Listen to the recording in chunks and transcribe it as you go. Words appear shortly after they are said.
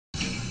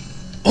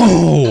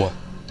Oh!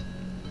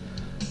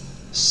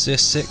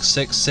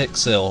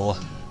 666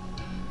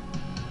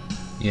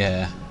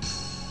 Yeah.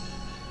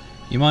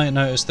 You might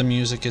notice the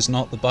music is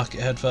not the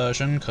Buckethead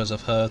version, because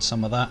I've heard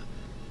some of that.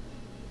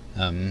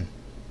 And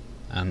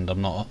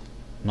I'm not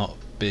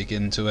big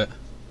into it.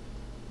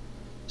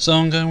 So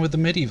I'm going with the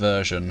MIDI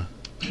version,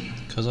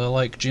 because I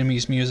like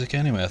Jimmy's music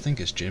anyway. I think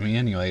it's Jimmy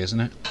anyway, isn't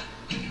it?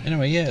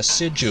 Anyway, yeah,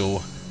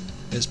 SIGIL.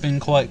 It's been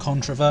quite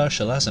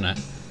controversial, hasn't it?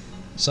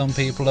 Some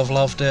people have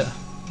loved it.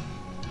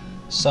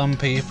 Some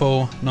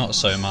people, not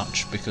so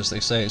much, because they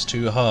say it's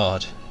too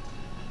hard.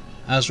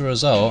 As a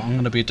result, I'm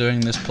going to be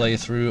doing this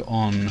playthrough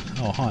on...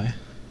 oh, hi.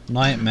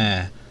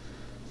 Nightmare.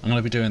 I'm going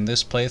to be doing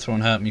this playthrough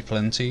on Hurt Me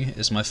Plenty.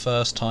 It's my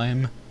first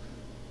time.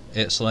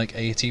 It's like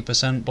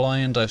 80%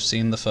 blind. I've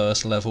seen the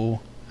first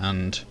level,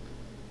 and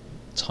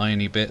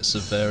tiny bits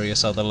of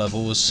various other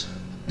levels.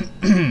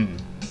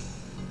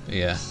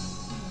 Yeah.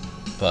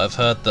 But I've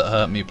heard that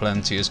Hurt Me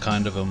Plenty is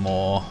kind of a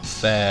more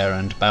fair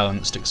and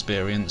balanced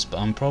experience, but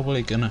I'm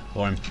probably gonna,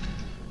 or I'm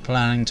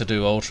planning to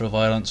do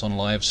Ultraviolence on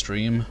live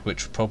stream,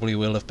 which probably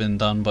will have been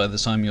done by the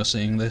time you're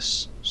seeing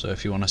this, so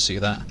if you want to see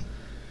that,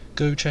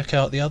 go check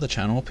out the other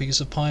channel, Piece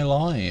of Pie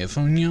Live.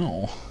 Oh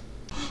no.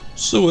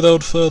 So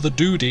without further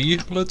ado,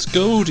 let's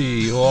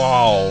go-dee.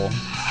 Wow.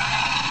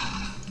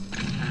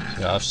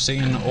 Yeah, I've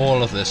seen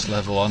all of this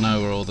level, I know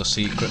where all the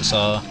secrets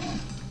are.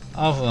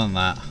 Other than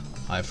that,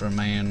 I've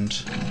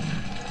remained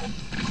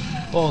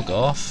bog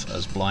off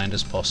as blind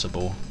as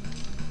possible.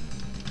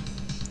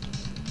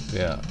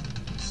 Yeah,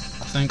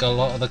 I think a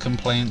lot of the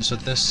complaints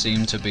with this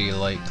seem to be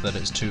like that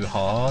it's too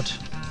hard,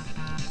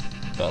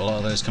 but a lot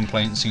of those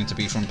complaints seem to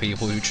be from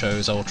people who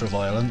chose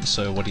Ultraviolence,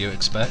 so what do you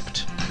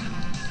expect?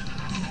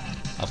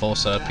 I've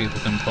also heard people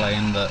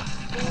complain that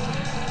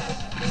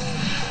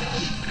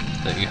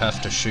you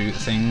have to shoot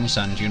things,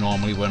 and you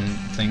normally wouldn't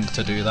think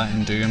to do that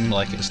in Doom,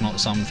 like it's not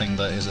something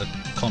that is a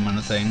common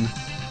thing.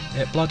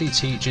 It bloody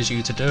teaches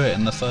you to do it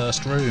in the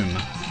first room.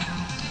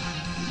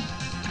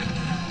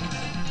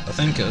 I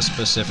think it was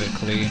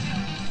specifically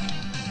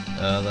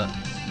that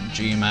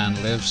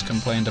G-Man Lives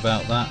complained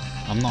about that.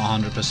 I'm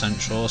not 100%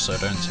 sure, so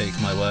don't take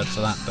my word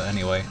for that, but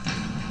anyway,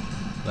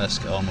 let's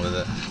get on with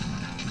it.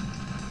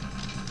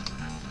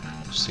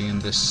 Seeing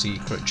this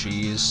secret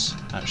cheese.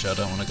 Actually, I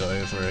don't want to go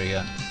over it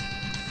yet.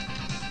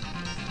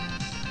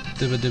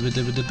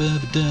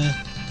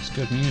 It's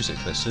good music,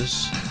 this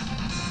is.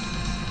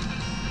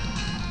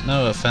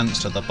 No offence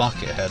to the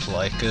Buckethead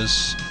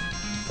likers,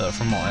 but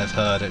from what I've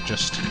heard, it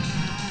just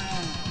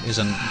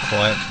isn't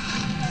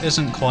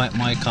quite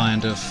my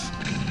kind of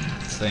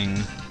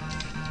thing.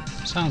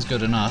 Sounds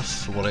good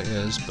enough for what it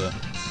is, but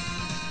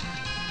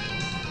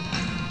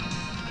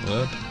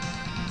whoop.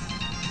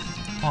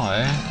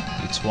 Hi,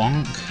 you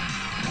twonk.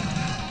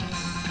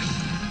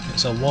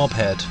 It's a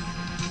wobhead.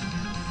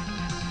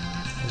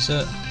 Is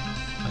it?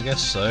 I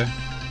guess so.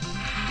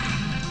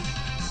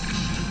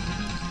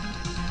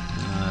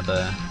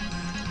 There.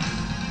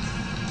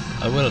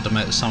 I will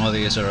admit some of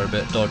these are a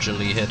bit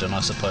dodgily hidden,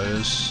 I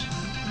suppose.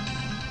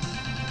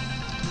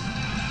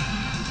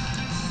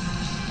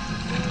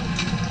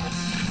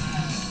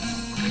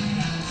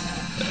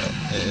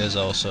 It is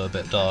also a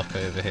bit dark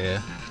over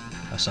here.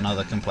 That's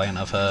another complaint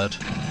I've heard.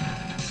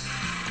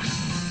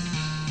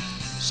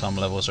 Some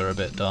levels are a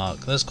bit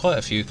dark. There's quite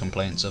a few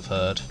complaints I've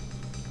heard.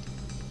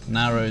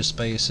 Narrow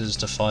spaces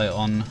to fight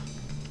on.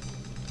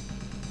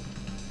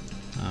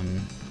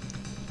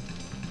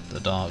 The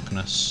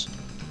darkness.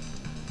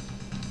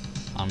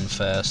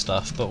 Unfair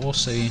stuff, but we'll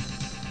see.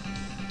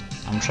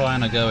 I'm trying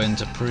to go in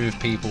to prove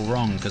people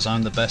wrong, because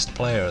I'm the best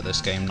player at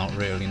this game, not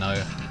really,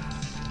 no.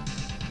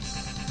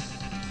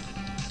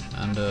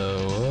 And,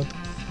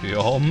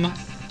 yum.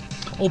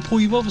 Oh, Paul,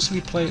 you've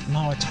obviously played...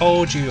 No, I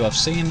told you, I've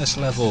seen this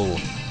level.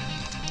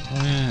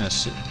 Oh, yeah,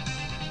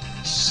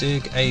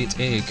 Sig 8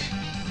 Ig.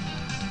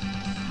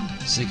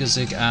 Zigga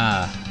Zig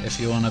Ah, if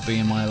you wanna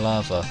be my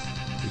lover,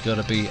 you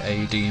gotta be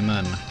a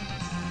demon.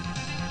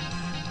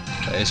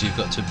 That is, you've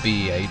got to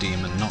be a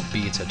demon, not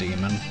beat a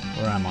demon.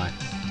 Where am I?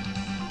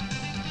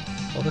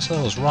 Oh, this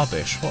level's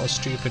rubbish. What a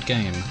stupid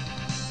game.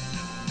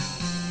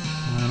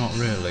 No, not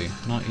really.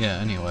 Not yet,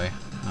 anyway.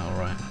 Oh,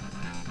 right.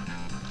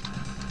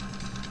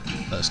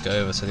 Let's go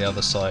over to the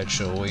other side,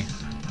 shall we?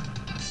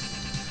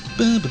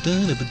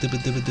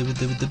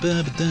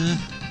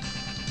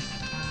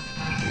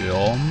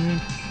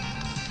 Yum.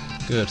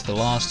 Good, the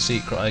last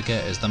secret I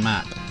get is the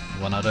map,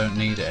 when I don't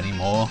need it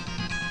anymore.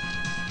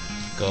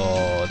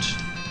 God.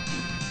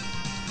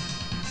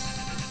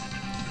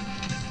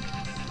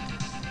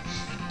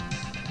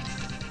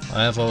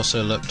 I have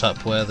also looked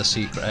up where the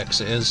secret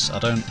exit is. I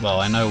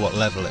know what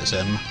level it's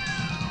in,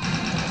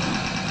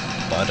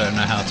 but I don't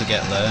know how to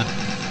get there.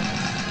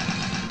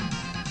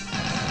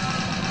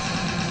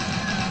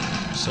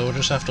 So we'll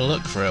just have to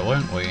look for it,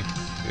 won't we?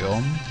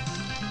 Yum.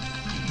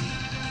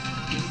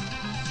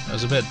 It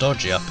was a bit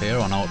dodgy up here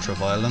on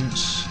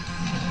Ultraviolence.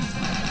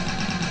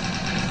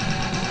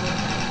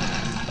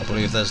 I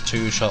believe there's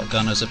two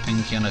shotgunners, a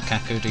Pinky and a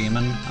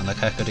Cacodemon, and the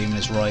Cacodemon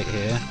is right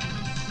here.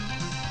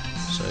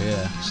 So So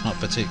yeah, it's not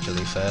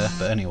particularly fair,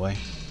 but anyway.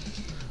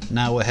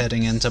 Now we're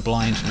heading into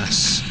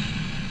blindness.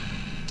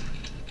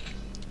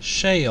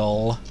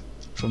 Sheol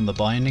from the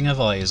Binding of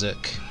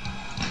Isaac.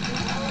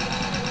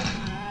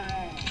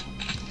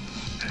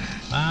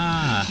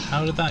 Ah,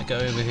 how did that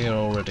get over here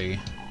already?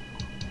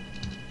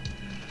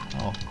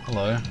 Oh,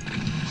 hello.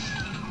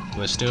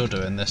 We're still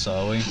doing this,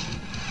 are we?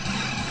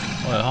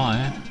 Oh,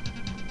 hi.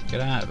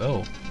 Get out.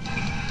 Oh.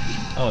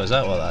 Oh, is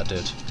that what that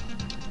did?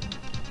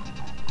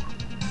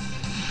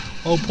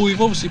 Oh boy,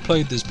 you've obviously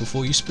played this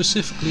before. You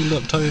specifically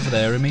looked over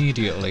there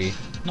immediately.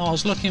 No, I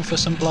was looking for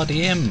some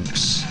bloody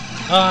imps.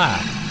 Ah!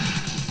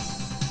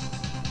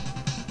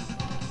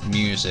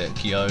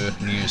 Music, yo,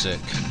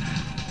 music.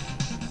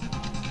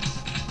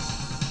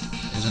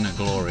 Isn't it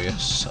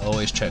glorious?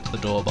 Always check the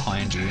door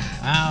behind you.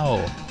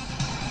 Ow!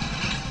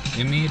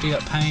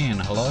 Immediate pain,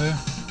 hello?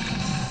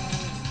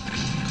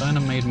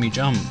 Kinda made me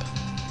jump.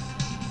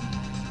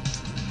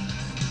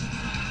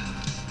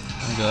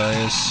 Hi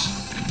guys.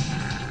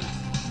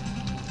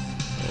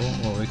 Oh,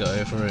 what we got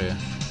over here?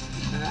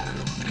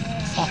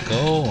 Fuck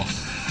all!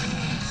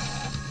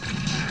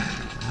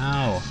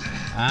 Ow!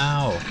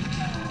 Ow!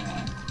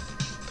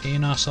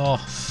 Penis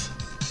off!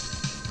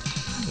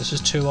 This is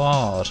too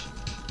hard.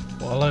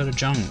 What a load of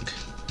junk.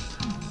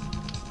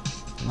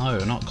 No,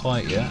 not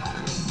quite yet.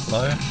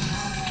 Hello?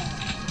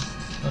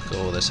 Look at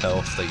all this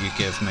health that you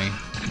give me.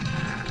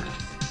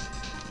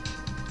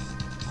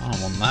 I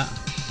don't want that.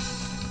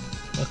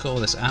 Look at all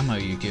this ammo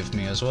you give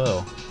me as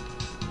well.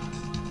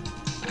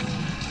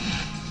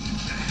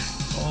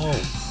 Oh!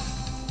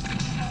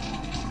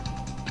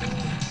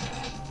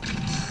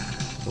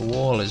 The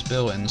wall is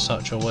built in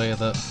such a way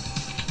that...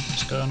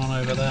 What's going on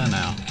over there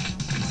now?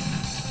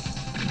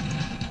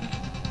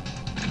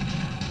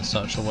 In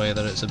such a way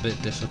that it's a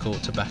bit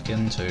difficult to back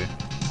into.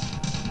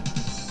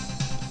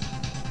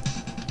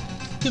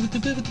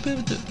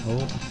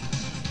 Oh.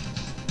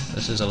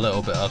 This is a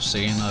little bit I've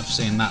seen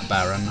that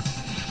Baron.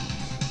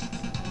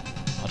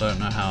 I don't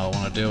know how I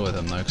want to deal with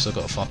him though, because I've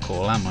got fuck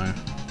all ammo.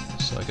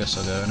 So I guess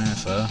I'll go in here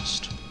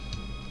first.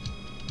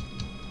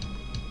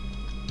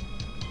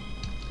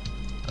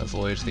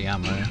 Avoid the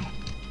ammo.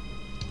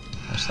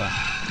 What's that?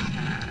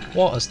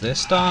 What has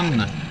this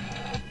done?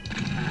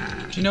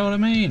 Do you know what I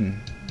mean?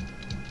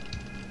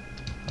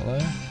 Hello?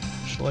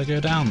 Shall I go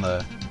down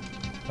there?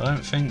 I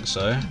don't think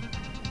so.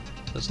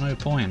 There's no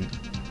point.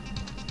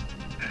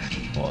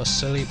 What a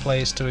silly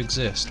place to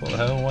exist. What the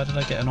hell? Why did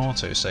I get an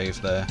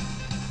autosave there?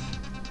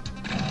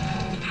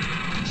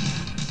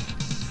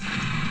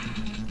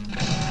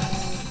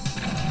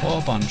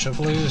 What a bunch of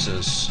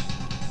losers.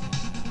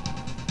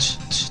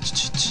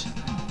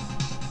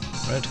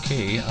 Red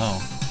key? Oh.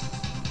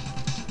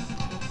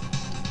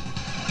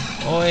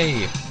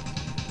 Oi!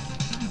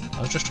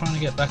 I was just trying to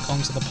get back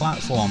onto the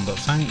platform, but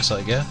thanks,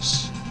 I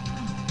guess.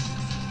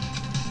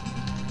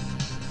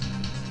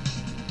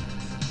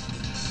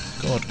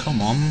 God,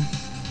 come on.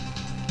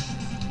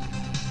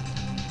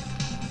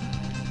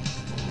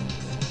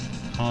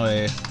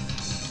 Hi.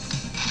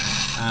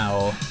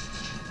 Ow.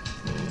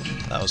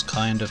 That was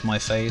kind of my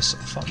face.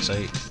 For fuck's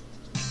sake.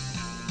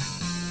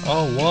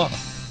 Oh, what?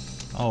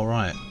 Oh,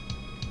 right.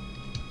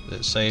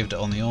 It saved it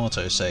on the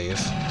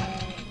autosave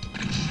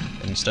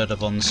instead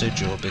of on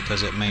SIGIL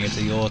because it made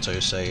the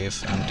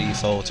autosave and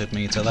defaulted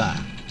me to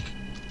that.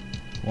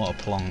 What a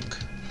plonk.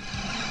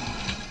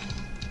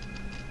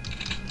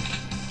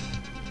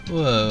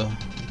 Whoa.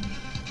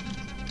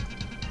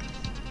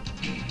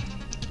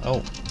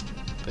 Oh.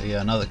 But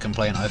yeah, another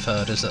complaint I've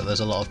heard is that there's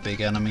a lot of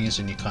big enemies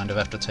and you kind of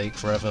have to take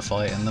forever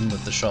fighting them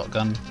with the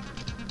shotgun.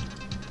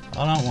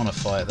 I don't want to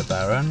fight the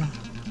Baron.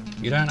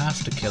 You don't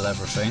have to kill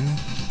everything.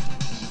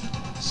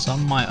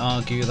 Some might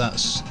argue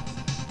that's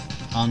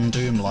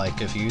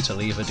un-Doom-like of you to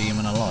leave a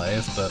demon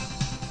alive, but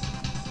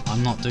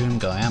I'm not Doom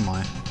guy, am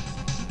I?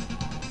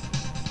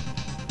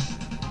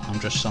 I'm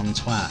just some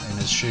twat in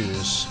his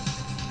shoes.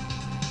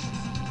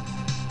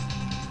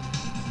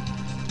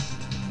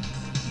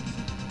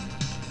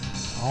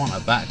 I want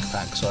a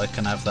backpack so I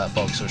can have that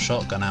box of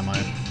shotgun ammo.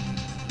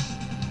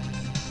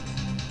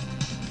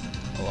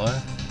 Hello?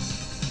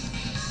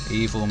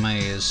 Evil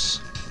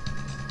maze.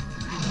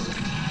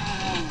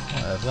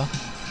 Whatever.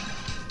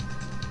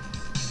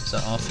 Is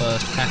that our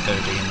first Caco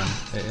demon?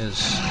 It is.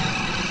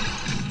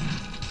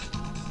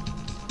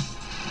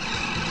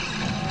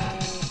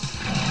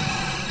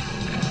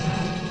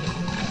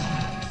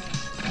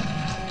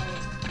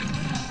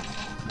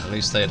 At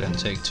least they didn't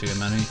take too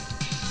many.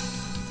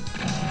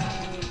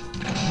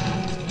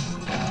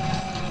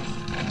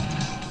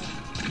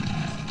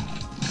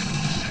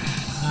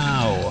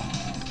 Ow!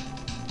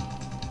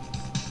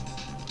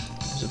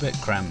 It's a bit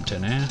cramped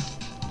in here.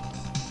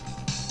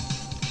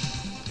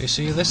 You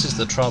see, this is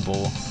the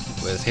trouble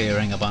with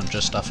hearing a bunch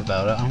of stuff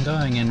about it. I'm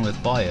going in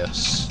with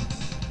bias.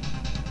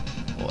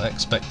 Or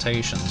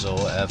expectations or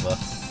whatever.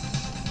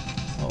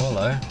 Oh,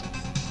 hello.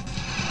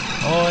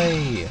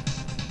 Oi!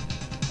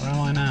 Where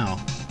am I now?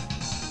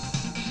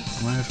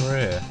 I'm over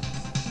here.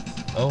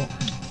 Oh.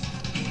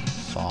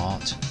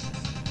 Fart.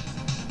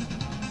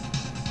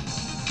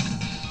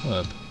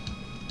 Whoop.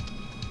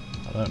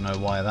 I don't know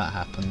why that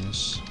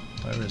happens.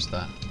 Where is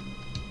that?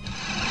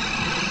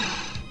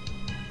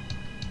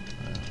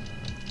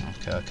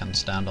 Okay, I can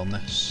stand on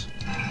this.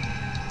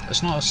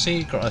 It's not a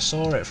secret, I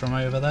saw it from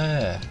over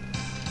there.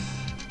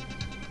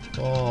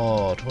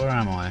 God, where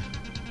am I?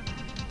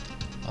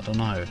 I don't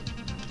know.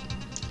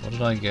 What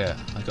did I get?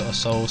 I got a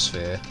soul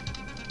sphere.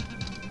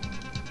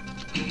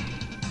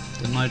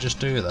 Didn't I just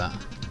do that?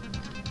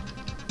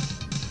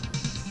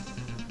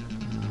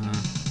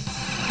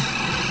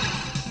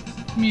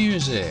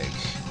 Music!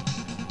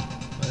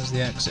 Where's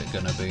the exit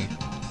gonna be?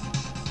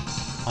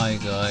 Hi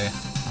guy,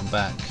 I'm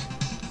back.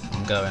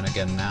 I'm going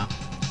again now.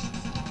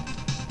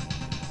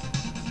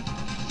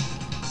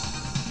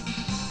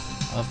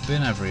 I've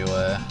been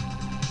everywhere.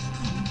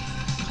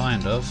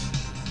 Kind of.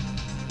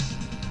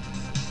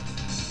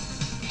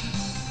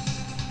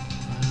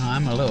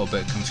 I'm a little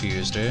bit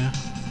confused here.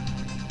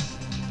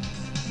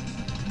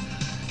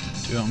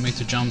 Do you want me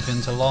to jump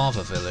into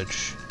Lava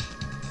Village?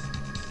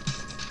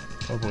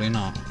 Probably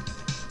not.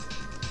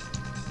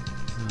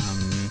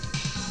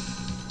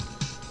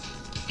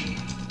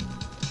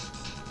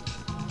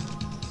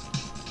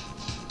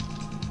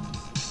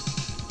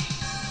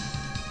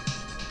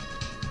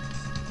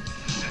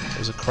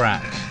 There's a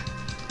crack.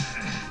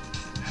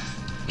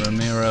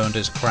 Romero and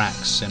his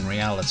cracks in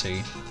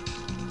reality.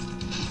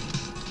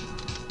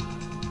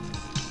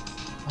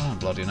 I don't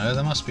bloody know,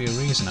 there must be a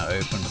reason I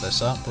opened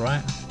this up,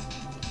 right?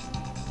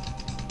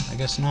 I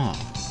guess not.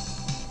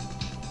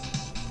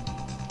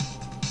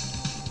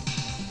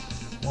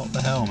 What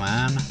the hell,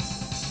 man?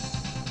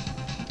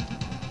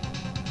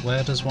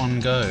 Where does one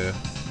go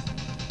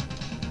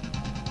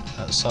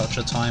at such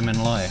a time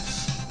in life?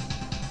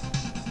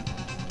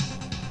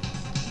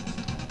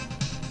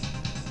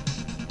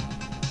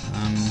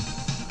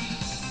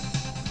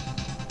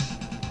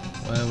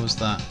 Where was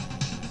that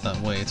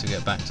way to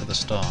get back to the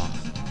start?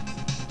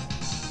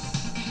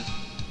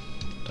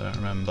 Don't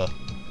remember.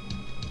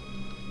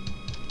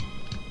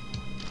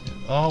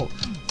 Oh!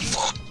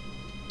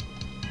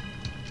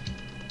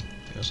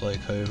 It was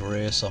like over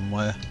here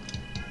somewhere.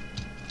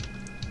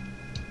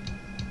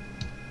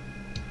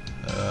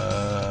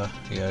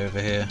 Yeah,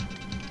 over here.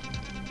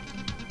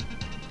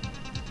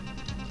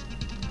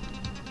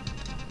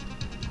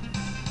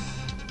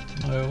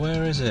 Oh,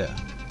 where is it?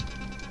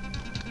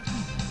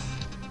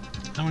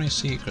 How many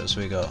secrets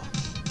we got?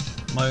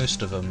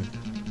 Most of them.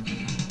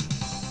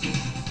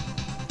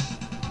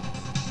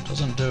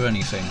 Doesn't do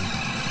anything.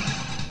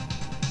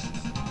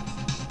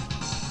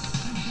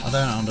 I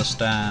don't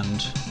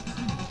understand.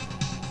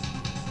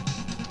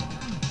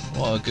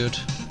 What a good.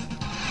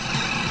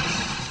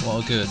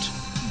 What a good.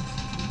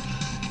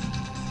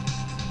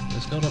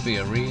 There's gotta be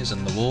a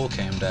reason the wall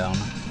came down.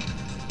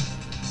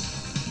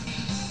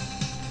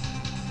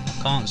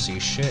 I can't see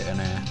shit in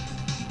here.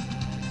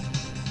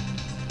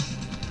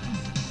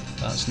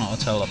 That's not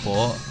a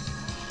teleport.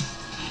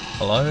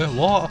 Hello?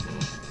 What?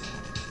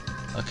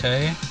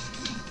 Okay.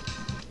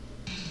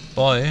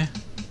 Bye.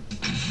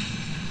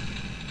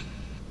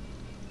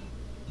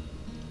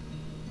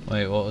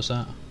 Wait, what was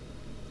that?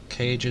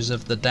 Cages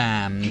of the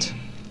Damned.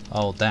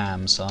 Oh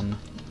damn, son.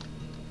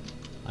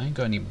 I ain't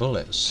got any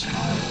bullets.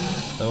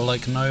 There were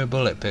like no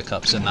bullet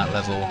pickups in that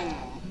level.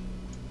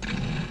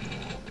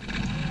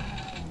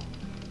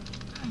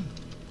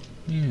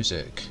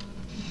 Music.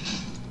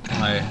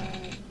 Hi.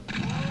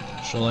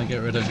 Shall I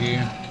get rid of you?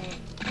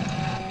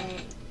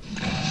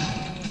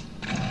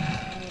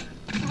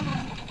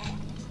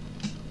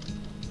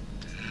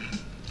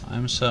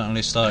 I'm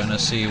certainly starting to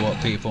see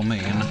what people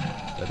mean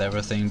with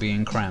everything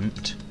being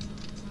cramped.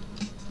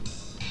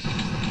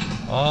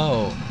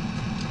 Oh!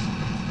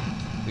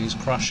 He's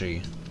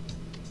crushy.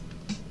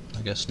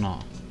 I guess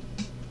not.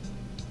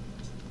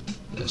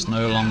 It's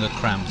no longer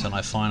cramped and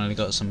I finally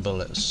got some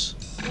bullets.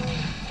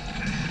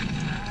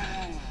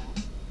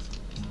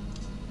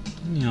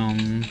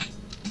 Yum.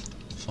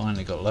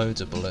 Finally got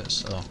loads of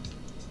bullets. Oh.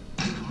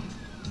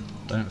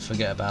 Don't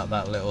forget about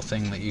that little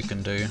thing that you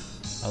can do,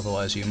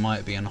 otherwise you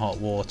might be in hot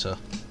water.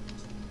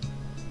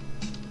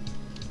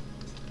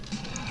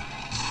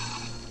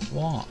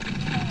 What?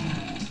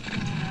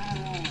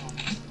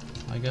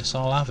 I guess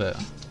I'll have it.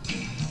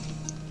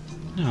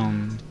 I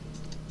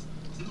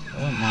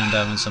wouldn't mind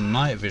having some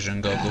night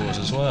vision goggles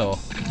as well.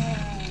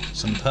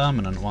 Some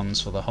permanent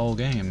ones for the whole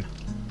game.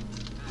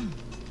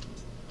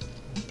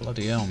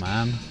 Bloody hell,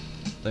 man.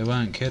 They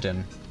weren't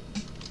kidding.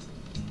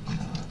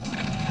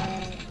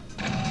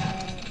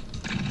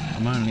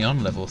 I'm only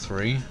on level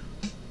 3.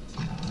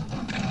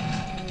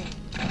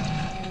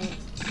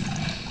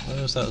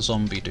 Where's that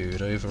zombie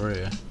dude over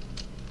here?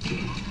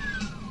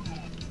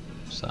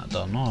 Is that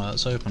done? Oh,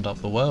 that's opened up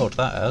the world,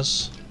 that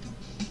has.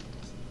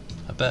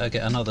 I better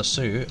get another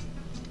suit,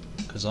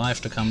 because I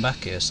have to come back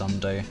here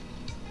someday.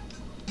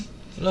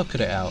 Look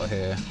at it out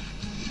here.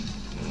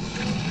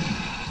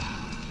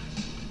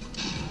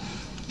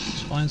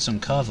 Let's find some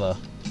cover.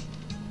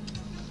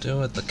 Deal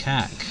with the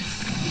cack.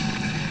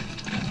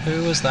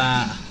 Who was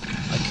that?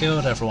 I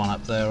killed everyone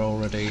up there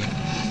already.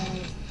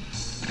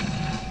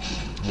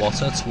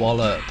 What a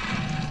twallop.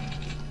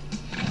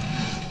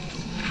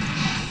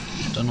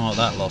 Don't know what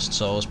that lost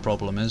soul's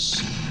problem is.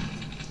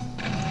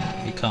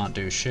 He can't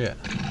do shit.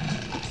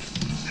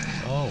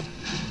 Oh.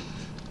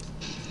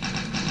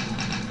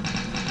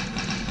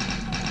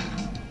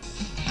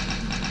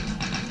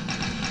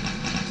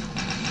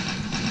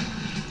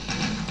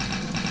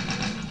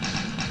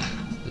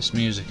 This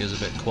music is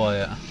a bit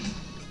quiet.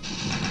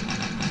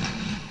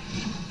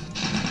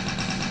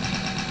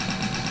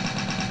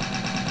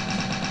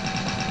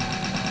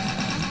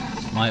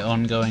 My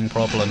ongoing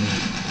problem.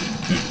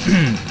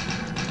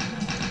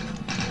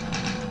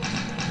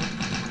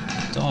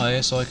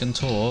 Die so I can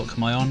talk.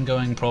 My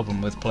ongoing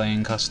problem with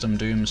playing custom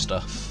Doom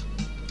stuff.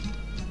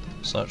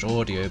 Such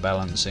audio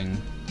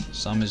balancing.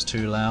 Some is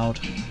too loud,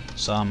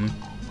 some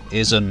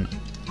isn't.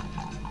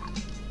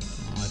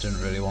 I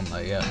didn't really want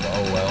that yet, but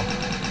oh well.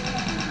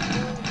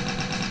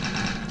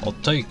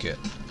 I'll take it.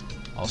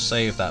 I'll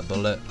save that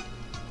bullet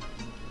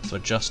for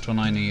just when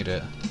I need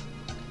it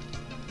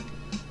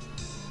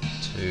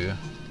to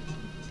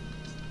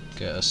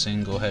get a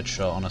single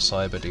headshot on a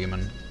cyber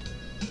demon.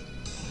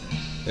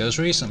 It was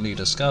recently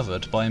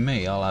discovered by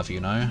me, I'll have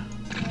you know,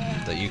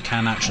 that you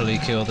can actually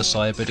kill the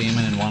cyber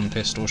demon in one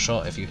pistol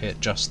shot if you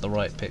hit just the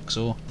right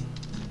pixel.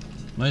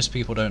 Most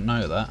people don't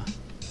know that.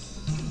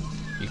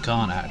 You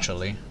can't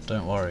actually,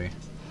 don't worry.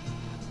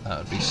 That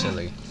would be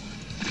silly.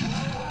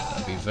 That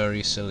would be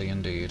very silly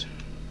indeed.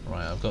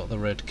 Right, I've got the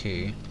red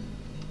key.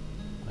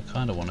 I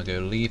kind of want to go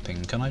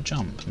leaping. Can I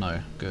jump?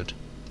 No, good.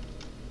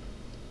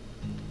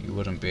 You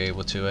wouldn't be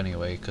able to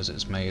anyway, because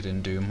it's made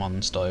in Doom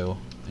 1 style,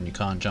 and you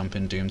can't jump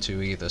in Doom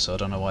 2 either, so I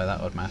don't know why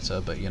that would matter,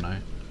 but you know.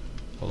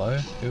 Hello?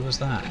 Who was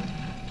that?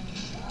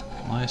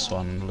 Nice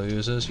one,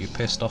 losers. You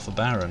pissed off a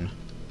Baron.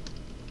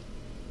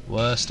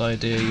 Worst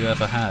idea you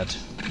ever had.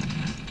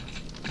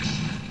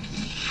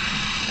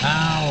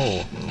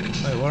 Ow!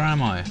 Wait, where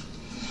am I?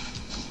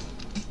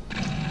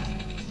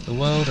 The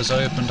world has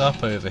opened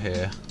up over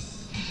here.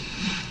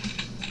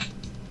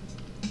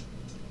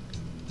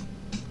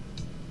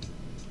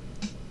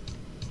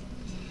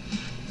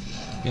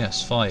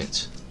 Yes,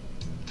 fight.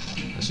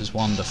 This is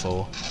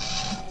wonderful.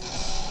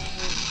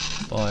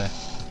 Bye.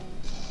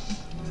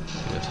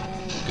 Good.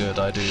 Good,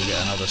 I do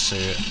get another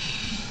suit.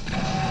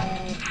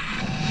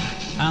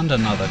 And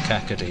another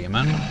caca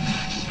demon.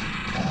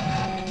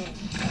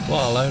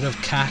 What a load of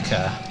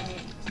caca.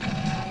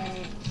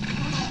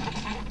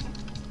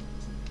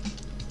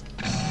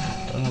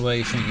 Don't know where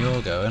you think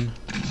you're going.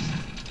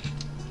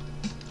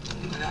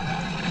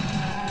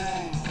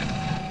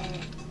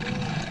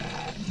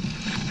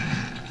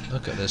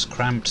 Look at this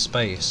cramped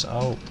space.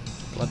 Oh,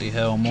 bloody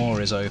hell,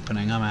 more is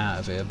opening. I'm out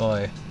of here.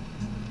 Bye.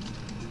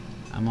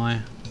 Am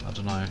I? I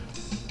don't know.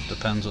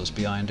 Depends what's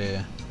behind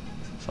here.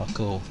 Fuck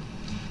all.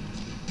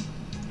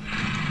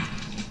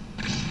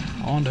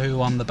 I wonder who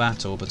won the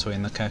battle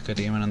between the Caca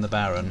Demon and the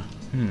Baron.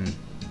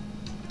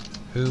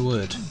 Who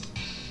would?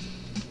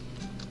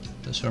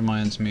 This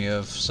reminds me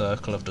of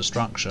Circle of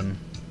Destruction.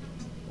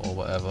 Or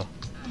whatever.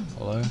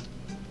 Hello?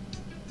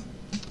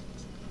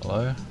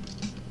 Hello?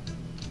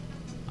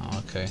 Oh,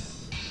 okay.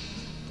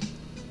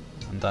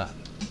 And that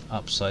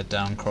upside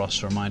down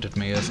cross reminded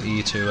me of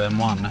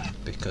E2M1,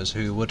 because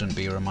who wouldn't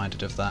be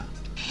reminded of that?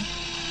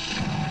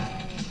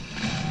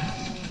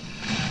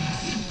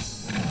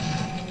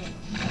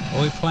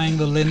 Are we playing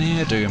the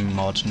linear Doom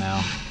mod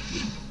now?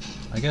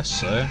 I guess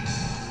so.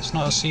 It's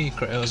not a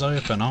secret, it was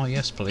open. Oh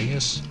yes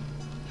please.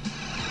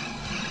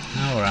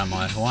 Now where am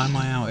I? Why am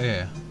I out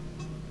here?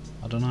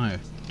 I don't know,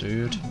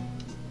 dude.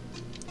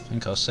 I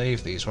think I'll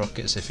save these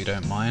rockets if you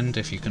don't mind,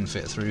 if you can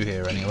fit through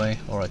here anyway,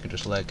 or I could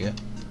just leg it.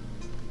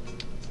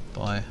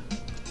 Bye.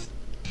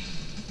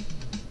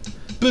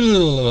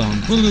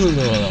 Bum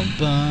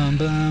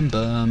bum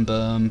bum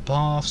bum.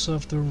 Paths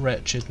of the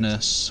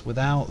wretchedness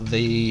without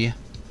thee.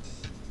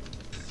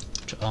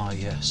 Ah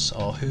yes.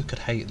 Oh, who could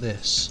hate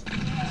this?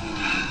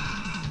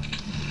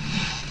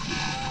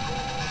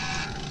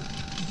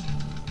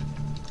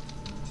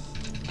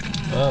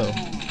 Oh.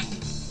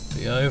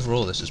 But yeah,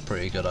 overall this is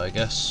pretty good, I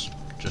guess.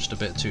 Just a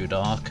bit too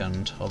dark,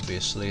 and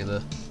obviously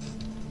the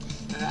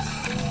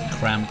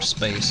cramped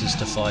spaces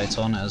to fight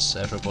on, as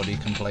everybody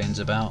complains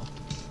about.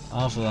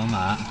 Other than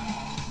that,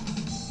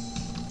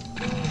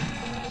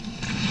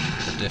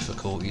 the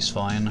difficulty's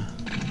fine.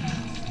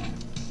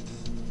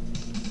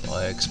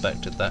 I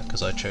expected that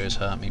because I chose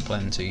Hurt Me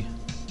Plenty.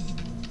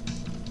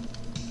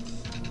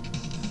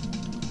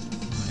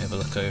 Let me have a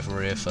look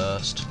over here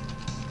first.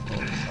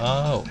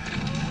 Oh!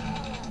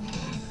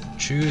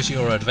 Choose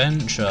your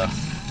adventure!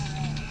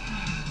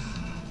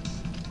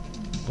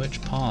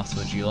 Which path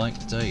would you like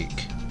to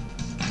take?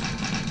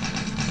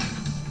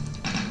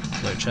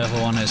 Whichever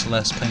one is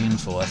less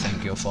painful, I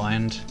think you'll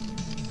find.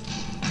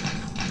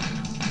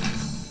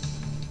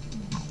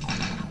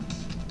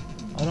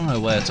 I don't know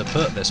where to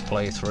put this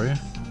playthrough,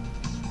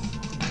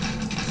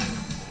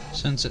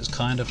 since it's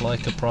kind of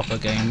like a proper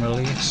game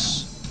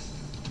release.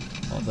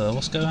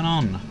 What's going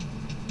on?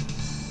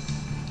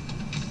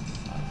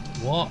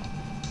 What?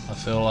 I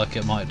feel like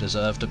it might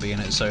deserve to be in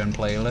its own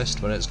playlist,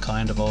 but it's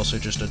kind of also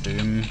just a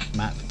Doom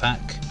map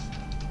pack.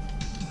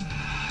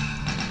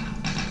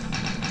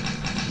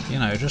 you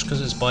know, just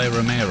because it's by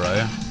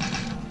Romero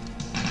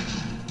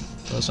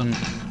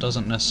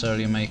doesn't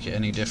necessarily make it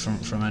any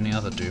different from any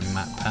other Doom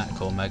map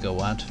pack or Mega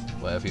WAD,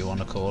 whatever you want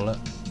to call it.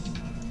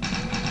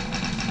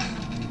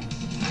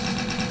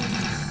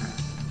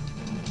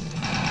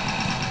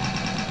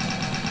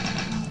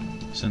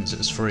 Since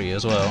it's free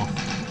as well.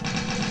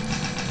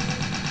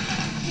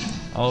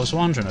 I was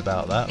wondering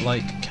about that,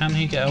 like, can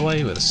he get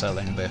away with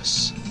selling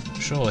this?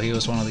 Sure, he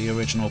was one of the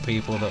original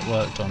people that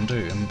worked on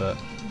Doom, but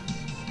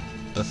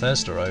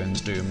Bethesda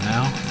owns Doom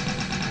now.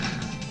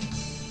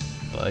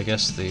 But I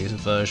guess the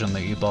version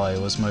that you buy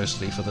was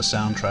mostly for the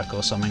soundtrack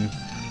or something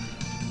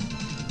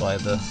by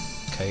the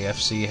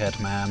KFC head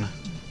man.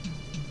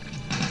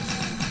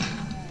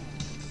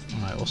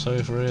 Alright, what's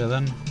over here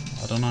then?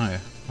 I don't know.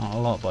 Not a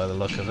lot by the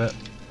look of it.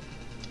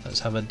 Let's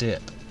have a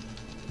dip.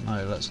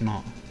 No, let's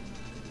not.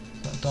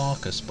 Is that a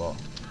darker spot?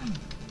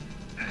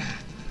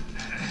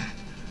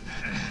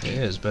 It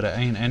is, but it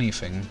ain't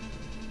anything.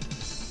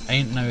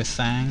 Ain't no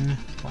thang.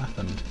 What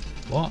happened?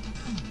 What?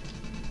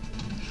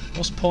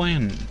 What's the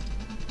point?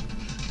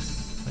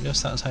 I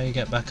guess that's how you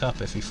get back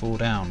up if you fall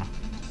down.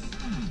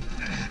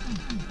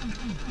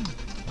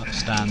 That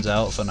stands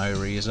out for no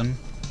reason.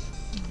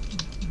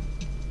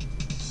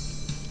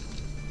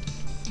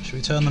 Should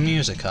we turn the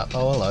music up?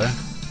 Oh, hello.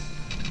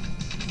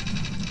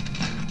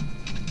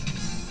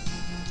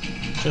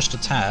 Just a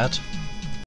tad.